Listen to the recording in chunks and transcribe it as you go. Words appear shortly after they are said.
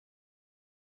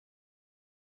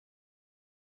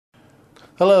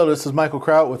Hello, this is Michael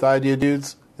Kraut with Idea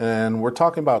Dudes, and we're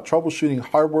talking about troubleshooting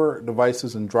hardware,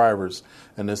 devices, and drivers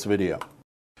in this video.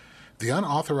 The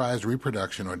unauthorized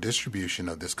reproduction or distribution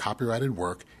of this copyrighted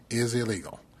work is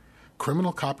illegal.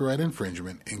 Criminal copyright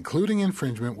infringement, including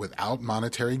infringement without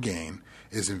monetary gain,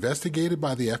 is investigated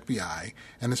by the FBI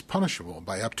and is punishable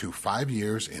by up to 5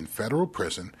 years in federal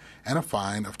prison and a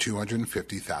fine of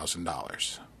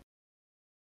 $250,000.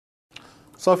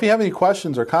 So if you have any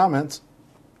questions or comments,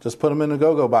 just put them in the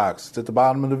GoGo box. It's at the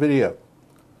bottom of the video.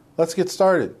 Let's get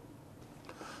started.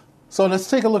 So let's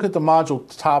take a look at the module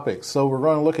topics. So we're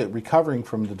going to look at recovering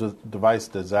from the device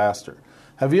disaster.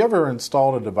 Have you ever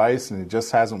installed a device and it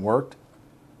just hasn't worked?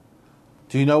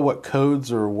 Do you know what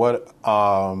codes or what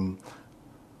are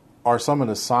some of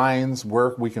the signs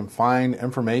where we can find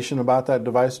information about that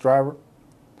device driver?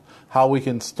 How we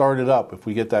can start it up if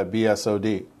we get that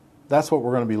BSOD. That's what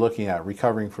we're going to be looking at,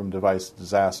 recovering from device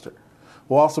disaster.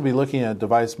 We'll also be looking at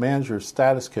device manager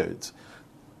status codes.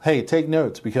 Hey, take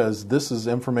notes because this is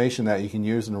information that you can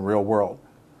use in the real world.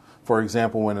 For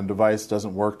example, when a device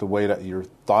doesn't work the way that you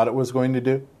thought it was going to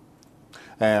do.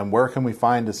 And where can we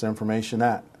find this information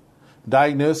at?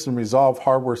 Diagnose and resolve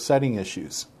hardware setting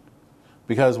issues.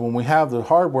 Because when we have the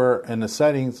hardware and the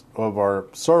settings of our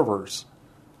servers,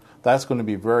 that's going to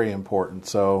be very important.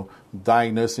 So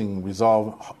diagnosing and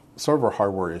resolve server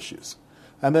hardware issues.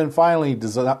 And then finally,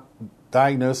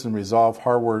 diagnose and resolve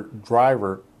hardware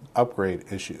driver upgrade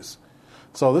issues.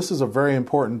 So this is a very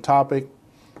important topic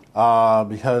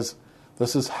because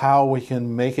this is how we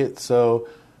can make it so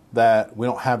that we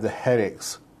don't have the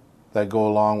headaches that go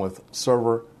along with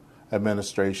server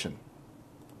administration.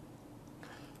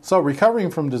 So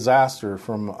recovering from disaster,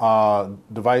 from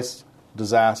device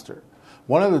disaster,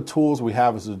 one of the tools we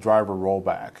have is the driver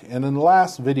rollback. And in the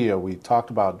last video, we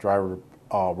talked about driver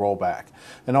rollback.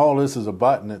 And all this is a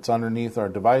button that's underneath our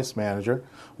device manager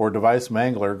or device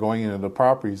mangler, going into the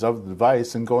properties of the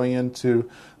device and going into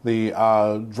the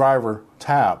driver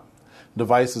tab.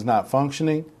 Device is not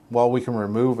functioning. Well, we can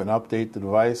remove and update the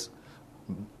device.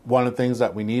 One of the things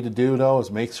that we need to do, though, is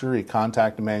make sure you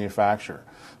contact the manufacturer.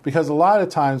 Because a lot of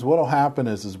times what will happen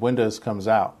is Windows comes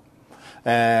out.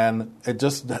 And it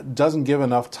just doesn't give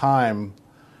enough time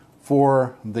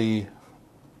for the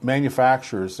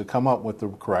manufacturers to come up with the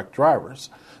correct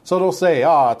drivers. So they'll say,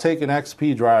 take an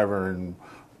XP driver and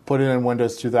put it in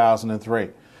Windows 2003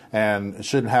 and it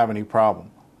shouldn't have any problem.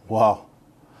 Well,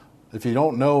 if you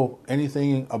don't know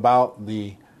anything about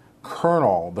the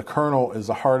kernel is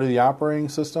the heart of the operating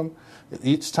system.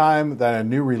 Each time that a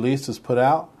new release is put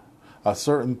out, a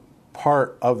certain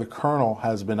part of the kernel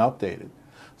has been updated.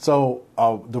 So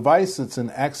a device that's in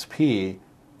XP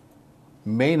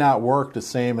may not work the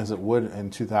same as it would in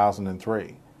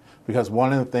 2003. Because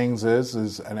one of the things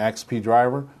is an XP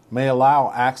driver may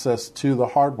allow access to the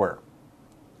hardware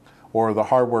or the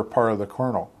hardware part of the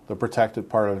kernel, the protected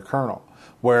part of the kernel,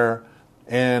 where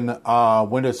in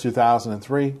Windows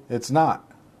 2003, it's not.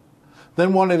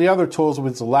 Then one of the other tools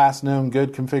was the last known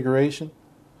good configuration.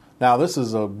 Now this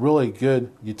is a really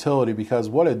good utility because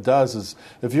what it does is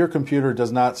if your computer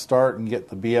does not start and get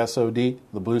the BSOD,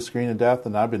 the blue screen of death,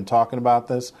 and I've been talking about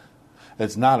this,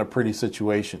 it's not a pretty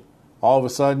situation. All of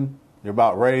a sudden, you're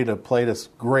about ready to play this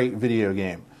great video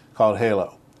game called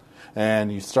Halo.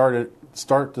 And you start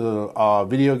the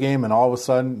video game and all of a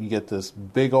sudden you get this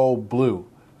big old blue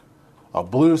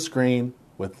screen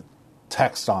with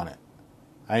text on it.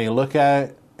 And you look at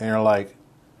it and you're like,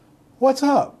 what's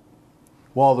up?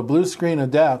 Well, the blue screen of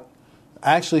death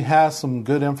actually has some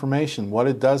good information. What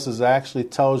it does is it actually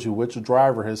tells you which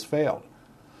driver has failed.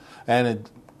 And it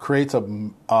creates a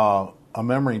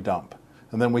memory dump.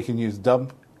 And then we can use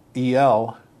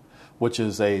dump.el, which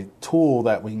is a tool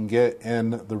that we can get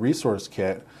in the resource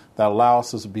kit that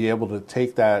allows us to be able to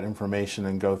take that information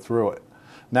and go through it.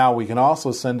 Now, we can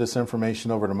also send this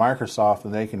information over to Microsoft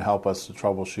and they can help us to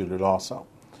troubleshoot it also.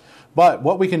 But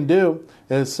what we can do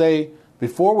is say,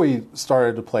 before we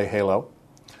started to play Halo,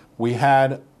 we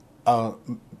had a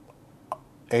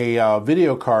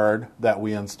video card that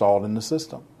we installed in the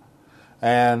system.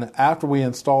 And after we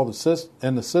installed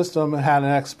in the system, it had an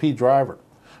XP driver.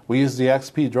 We used the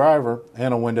XP driver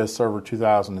in a Windows Server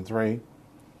 2003.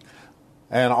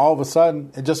 And all of a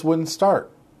sudden, it just wouldn't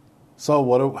start. So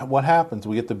what happens?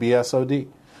 We get the BSOD.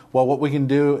 Well, what we can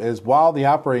do is while the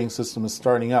operating system is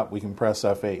starting up, we can press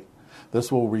F8. This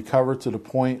will recover to the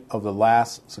point of the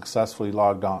last successfully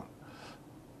logged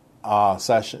on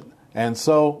session. And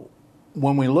so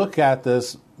when we look at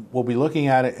this, we'll be looking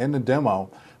at it in the demo,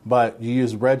 but you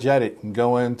use regedit and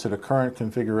go into the current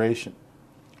configuration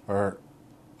or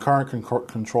current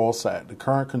control set. The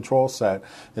current control set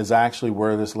is actually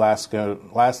where this last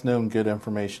known good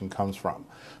information comes from.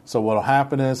 So what will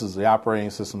happen is the operating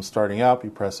system starting up, you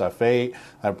press F8,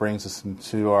 that brings us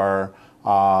into our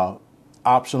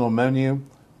optional menu.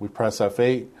 We press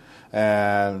F8,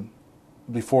 and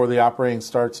before the operating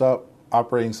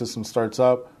system starts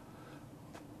up,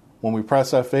 when we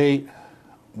press F8,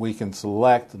 we can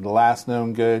select the last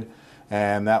known good,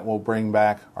 and that will bring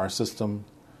back our system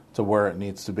to where it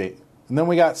needs to be. And then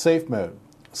we got safe mode.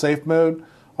 Safe mode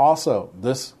also,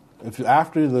 if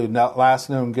after the last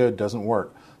known good doesn't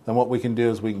work, then what we can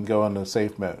do is we can go into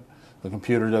safe mode. The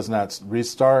computer does not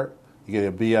restart, you get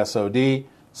a BSOD,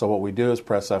 so what we do is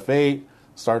press F8,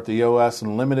 start the OS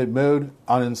in limited mode,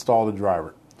 uninstall the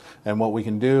driver. And what we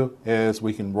can do is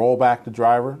we can roll back the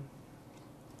driver.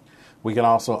 We can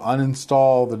also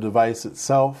uninstall the device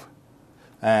itself.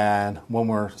 And when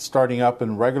we're starting up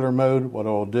in regular mode, what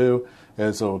it'll do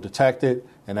is it'll detect it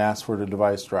and ask for the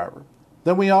device driver.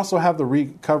 Then we also have the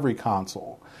recovery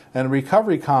console. And the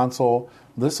recovery console,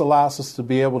 this allows us to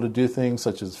be able to do things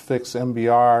such as fix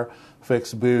MBR,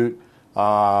 fix boot,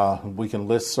 we can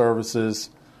list services.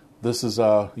 This is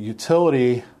a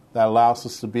utility that allows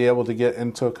us to be able to get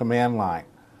into a command line.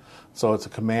 So it's a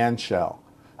command shell.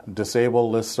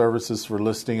 Disable list services for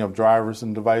listing of drivers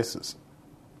and devices.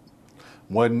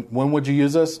 When would you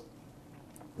use this?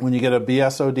 When you get a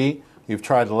BSOD, you've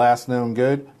tried the last known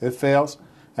good, it fails,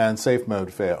 and safe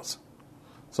mode fails.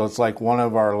 So it's like one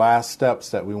of our last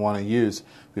steps that we want to use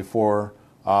before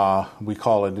we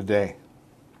call it a day.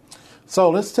 So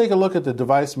let's take a look at the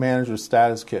device manager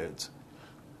status codes.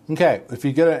 Okay, if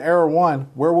you get an error 1,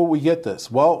 where will we get this?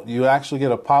 Well, you actually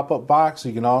get a pop-up box.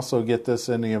 You can also get this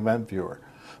in the event viewer.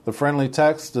 The friendly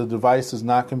text, the device is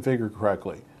not configured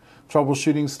correctly.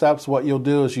 Troubleshooting steps, what you'll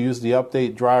do is use the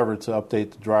update driver to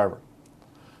update the driver.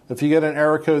 If you get an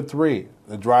error code 3,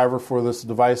 the driver for this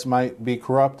device might be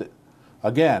corrupted.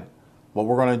 Again, what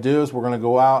we're going to do is we're going to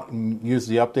go out and use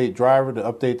the update driver to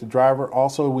update the driver.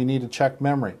 Also, we need to check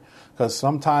memory, because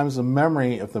sometimes the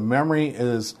memory, if the memory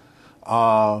is,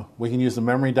 we can use the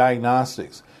memory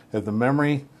diagnostics. If the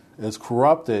memory is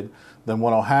corrupted, then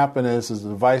what will happen is the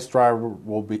device driver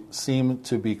will seem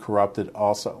to be corrupted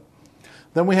also.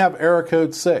 Then we have error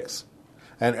code 6.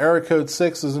 And error code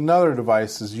 6 is another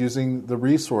device is using the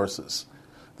resources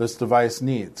this device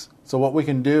needs. So what we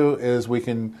can do is we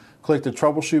can click the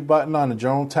troubleshoot button on the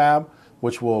general tab,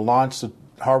 which will launch the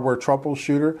hardware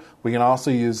troubleshooter. We can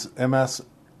also use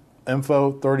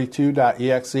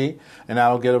msinfo32.exe, and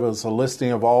that'll give us a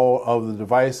listing of all of the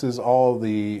devices, all of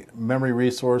the memory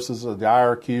resources, the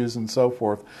IRQs, and so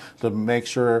forth, to make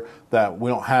sure that we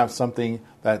don't have something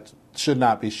that should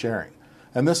not be sharing.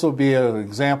 And this will be an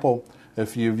example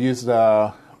if you've used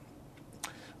a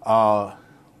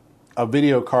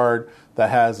video card that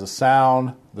has the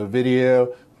sound, the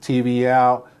video, TV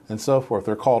out, and so forth.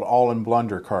 They're called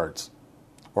all-in-blunder cards,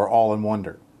 or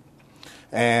all-in-wonder.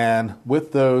 And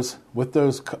with those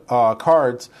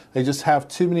cards, they just have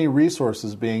too many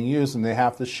resources being used, and they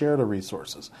have to share the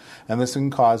resources. And this can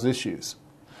cause issues.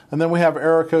 And then we have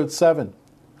error code 7.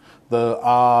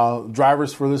 The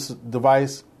drivers for this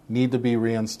device need to be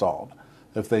reinstalled.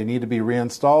 If they need to be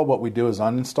reinstalled, what we do is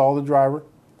uninstall the driver.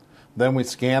 Then we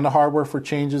scan the hardware for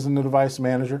changes in the device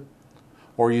manager,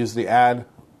 or use the add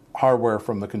hardware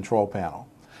from the control panel.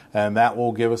 And that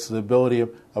will give us the ability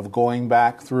of going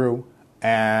back through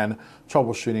and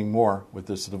troubleshooting more with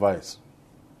this device.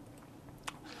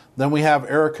 Then we have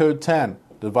error code 10,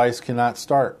 device cannot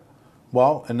start.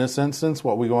 Well, in this instance,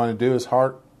 what we want to do is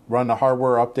run the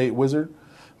hardware update wizard,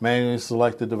 manually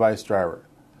select the device driver.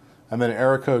 And then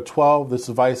error code 12, this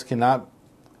device cannot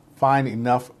find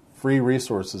enough free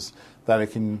resources that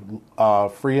it can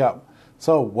free up.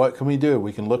 So what can we do?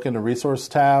 We can look in the resource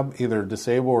tab, either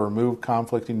disable or remove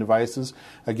conflicting devices.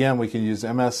 Again, we can use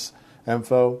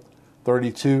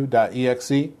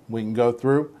msinfo32.exe. We can go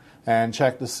through and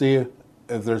check to see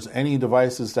if there's any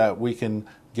devices that we can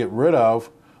get rid of,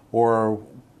 or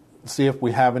see if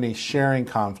we have any sharing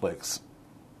conflicts.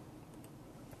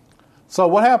 So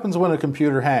what happens when a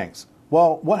computer hangs?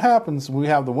 Well, what happens when we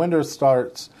have the Windows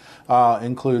starts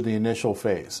include the initial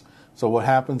phase. So what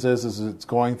happens is it's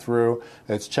going through,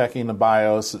 it's checking the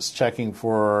BIOS, it's checking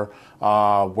for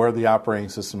where the operating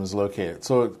system is located.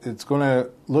 So it's going to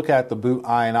look at the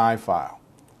Boot.ini file.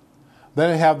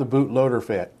 Then we have the bootloader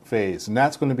phase, and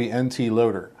that's going to be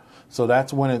NT-loader. So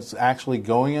that's when it's actually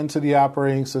going into the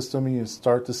operating system, and you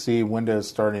start to see Windows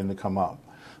starting to come up.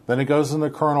 Then it goes in the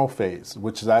kernel phase,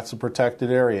 which that's a protected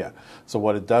area. So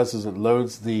what it does is it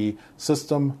loads the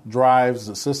system drives,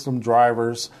 the system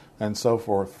drivers, and so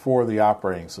forth for the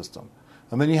operating system.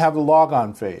 And then you have the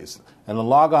logon phase. And the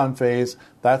logon phase,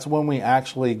 that's when we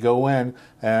actually go in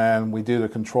and we do the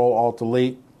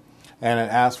Control-Alt-Delete, and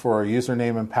it asks for our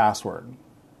username and password.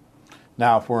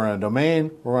 Now, if we're in a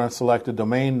domain, we're going to select a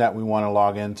domain that we want to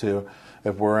log into.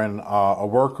 If we're in a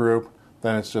work group,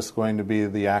 then it's just going to be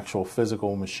the actual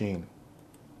physical machine.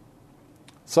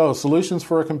 So, solutions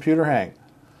for a computer hang.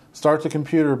 Start the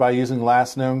computer by using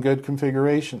last known good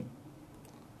configuration.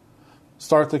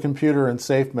 Start the computer in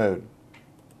safe mode.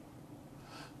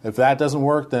 If that doesn't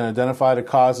work, then identify the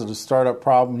cause of the startup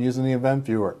problem using the event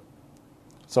viewer.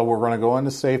 So we're going to go into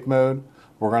safe mode.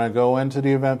 We're going to go into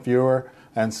the event viewer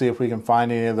and see if we can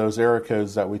find any of those error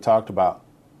codes that we talked about.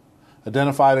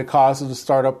 Identify the cause of the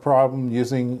startup problem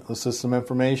using the system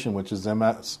information, which is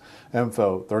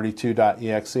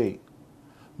msinfo32.exe.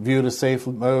 View the safe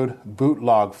mode boot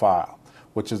log file,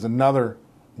 which is another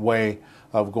way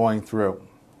of going through.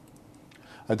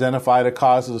 Identify the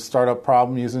cause of the startup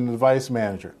problem using the device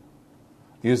manager.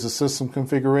 Use the system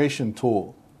configuration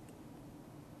tool.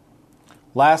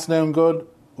 Last known good,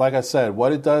 like I said,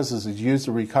 what it does is it's used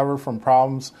to recover from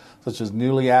problems such as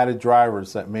newly added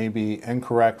drivers that may be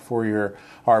incorrect for your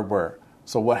hardware.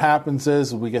 So what happens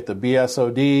is we get the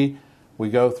BSOD, we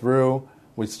go through,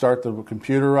 we start the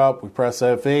computer up, we press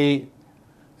F8,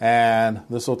 and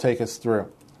this will take us through.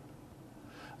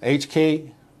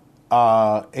 HKey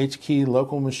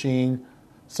local machine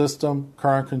system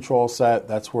current control set,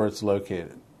 that's where it's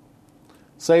located.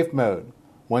 Safe mode.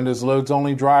 Windows loads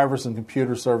only drivers and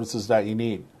computer services that you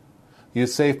need.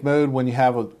 Use safe mode when you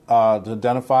have to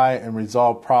identify and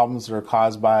resolve problems that are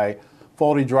caused by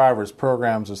faulty drivers,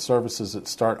 programs, or services that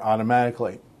start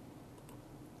automatically.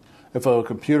 If a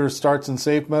computer starts in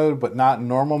safe mode but not in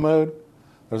normal mode,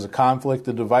 there's a conflict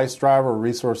of device driver or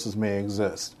resources may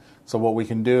exist. So what we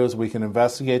can do is we can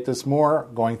investigate this more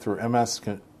going through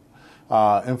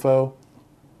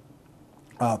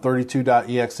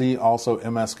msinfo32.exe, also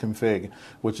msconfig,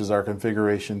 which is our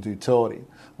configuration utility.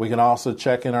 We can also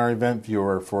check in our event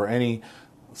viewer for any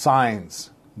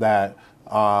signs that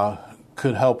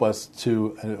could help us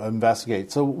to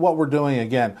investigate. So what we're doing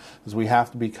again is we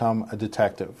have to become a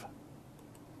detective.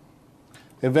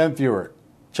 Event viewer,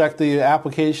 check the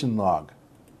application log,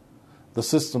 the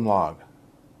system log.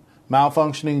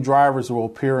 Malfunctioning drivers will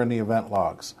appear in the event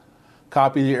logs.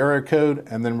 Copy the error code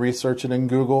and then research it in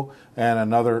Google and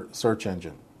another search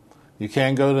engine. You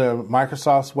can go to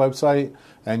Microsoft's website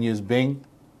and use Bing,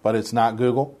 but it's not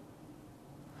Google.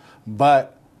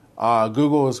 But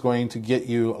Google is going to get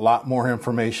you a lot more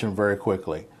information very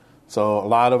quickly. So a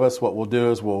lot of us, what we'll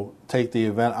do is we'll take the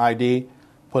event ID,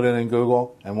 put it in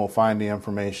Google, and we'll find the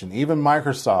information. Even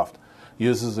Microsoft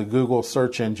uses a Google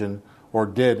search engine, or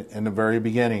did in the very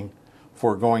beginning,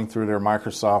 for going through their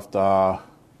Microsoft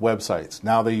websites.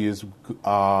 Now they use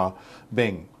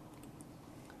Bing.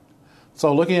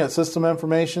 So looking at system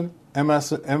information,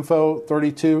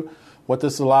 msinfo32, what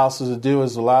this allows us to do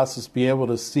is allows us to be able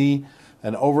to see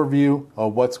an overview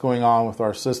of what's going on with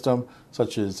our system,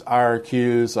 such as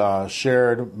IRQs,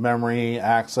 shared memory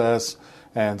access,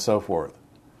 and so forth.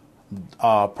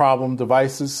 Problem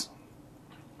devices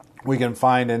we can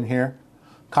find in here.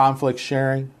 Conflict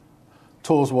sharing.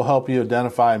 Tools will help you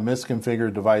identify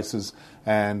misconfigured devices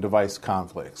and device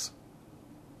conflicts.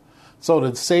 So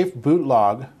the safe boot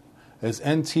log is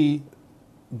ntbtlog.txt,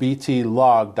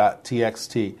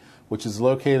 which is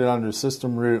located under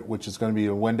system root, which is going to be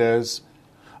a Windows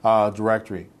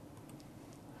directory.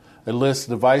 It lists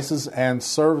devices and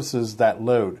services that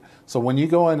load. So when you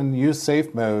go in and use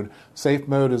safe mode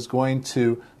is going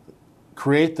to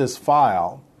create this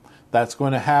file that's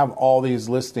going to have all these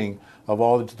listing of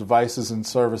all the devices and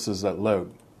services that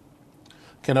load.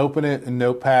 Can open it in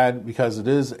Notepad because it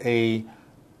is a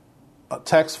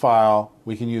text file.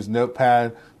 We can use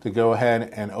Notepad to go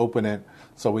ahead and open it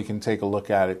so we can take a look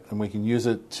at it, and we can use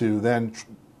it to then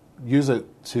use it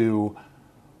to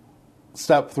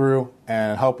step through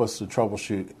and help us to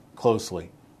troubleshoot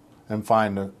closely and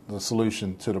find the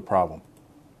solution to the problem.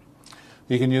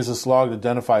 You can use this log to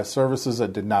identify services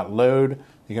that did not load.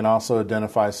 You can also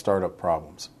identify startup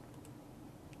problems.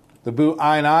 The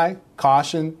Boot.ini,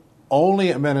 caution,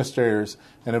 only administrators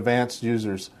and advanced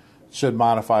users should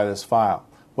modify this file.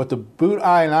 What the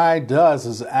Boot.ini does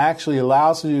is it actually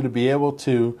allows you to be able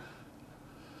to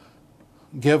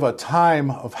give a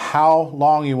time of how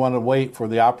long you want to wait for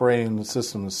the operating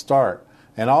system to start,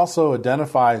 and also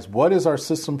identifies what is our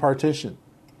system partition,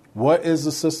 what is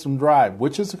the system drive,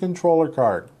 which is the controller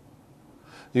card.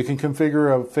 You can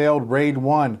configure a failed RAID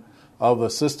 1 of the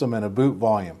system in a boot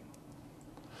volume.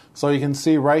 So you can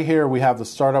see right here we have the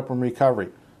startup and recovery.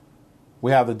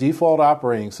 we have the default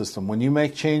operating system. When you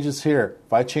make changes here,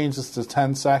 if I change this to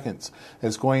 10 seconds,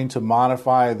 it's going to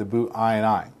modify the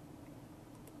Boot.ini.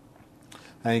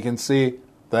 And you can see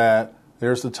that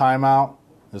there's the timeout.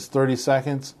 It's 30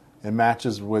 seconds. It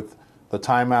matches with the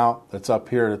timeout that's up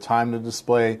here, the time to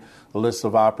display the list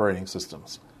of operating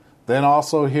systems. Then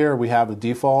also here we have the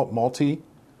default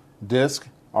multi-disk,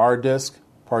 R-disk,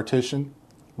 partition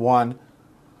 1,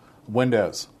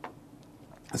 Windows.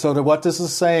 So what this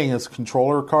is saying is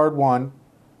controller card 1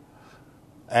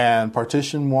 and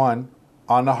partition 1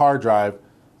 on the hard drive,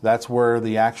 that's where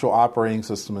the actual operating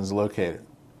system is located.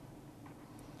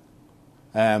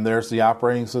 And there's the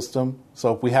operating system.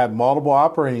 So if we had multiple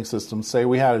operating systems, say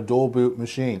we had a dual boot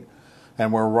machine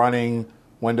and we're running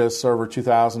Windows Server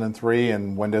 2003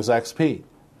 and Windows XP.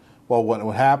 Well, what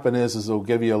would happen is it'll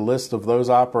give you a list of those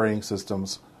operating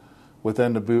systems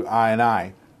within the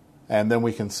Boot.ini, and then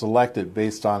we can select it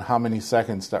based on how many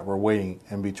seconds that we're waiting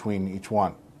in between each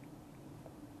one.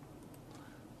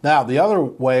 Now, the other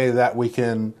way that we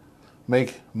can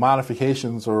make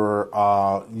modifications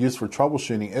or use for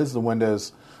troubleshooting is the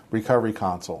Windows Recovery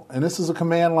Console. And this is a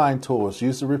command line tool. It's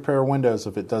used to repair Windows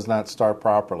if it does not start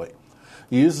properly.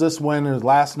 You use this when the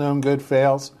last known good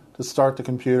fails to start the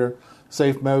computer,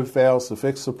 safe mode fails to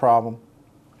fix the problem.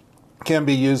 It can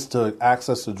be used to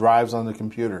access the drives on the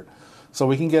computer. So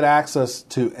we can get access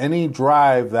to any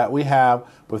drive that we have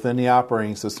within the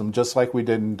operating system, just like we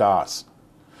did in DOS.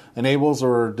 Enables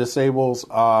or disables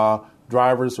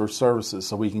drivers or services.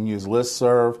 So we can use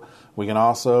listserv. We can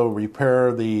also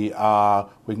repair we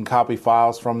can copy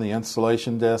files from the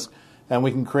installation disk, and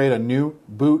we can create a new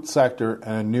boot sector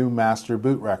and a new master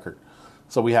boot record.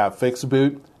 So we have fix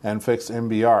boot and fix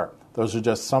MBR. Those are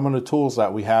just some of the tools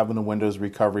that we have in the Windows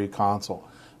Recovery Console.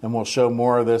 And we'll show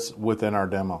more of this within our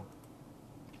demo.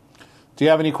 Do you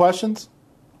have any questions?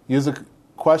 Use the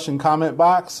question comment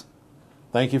box.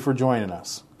 Thank you for joining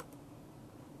us.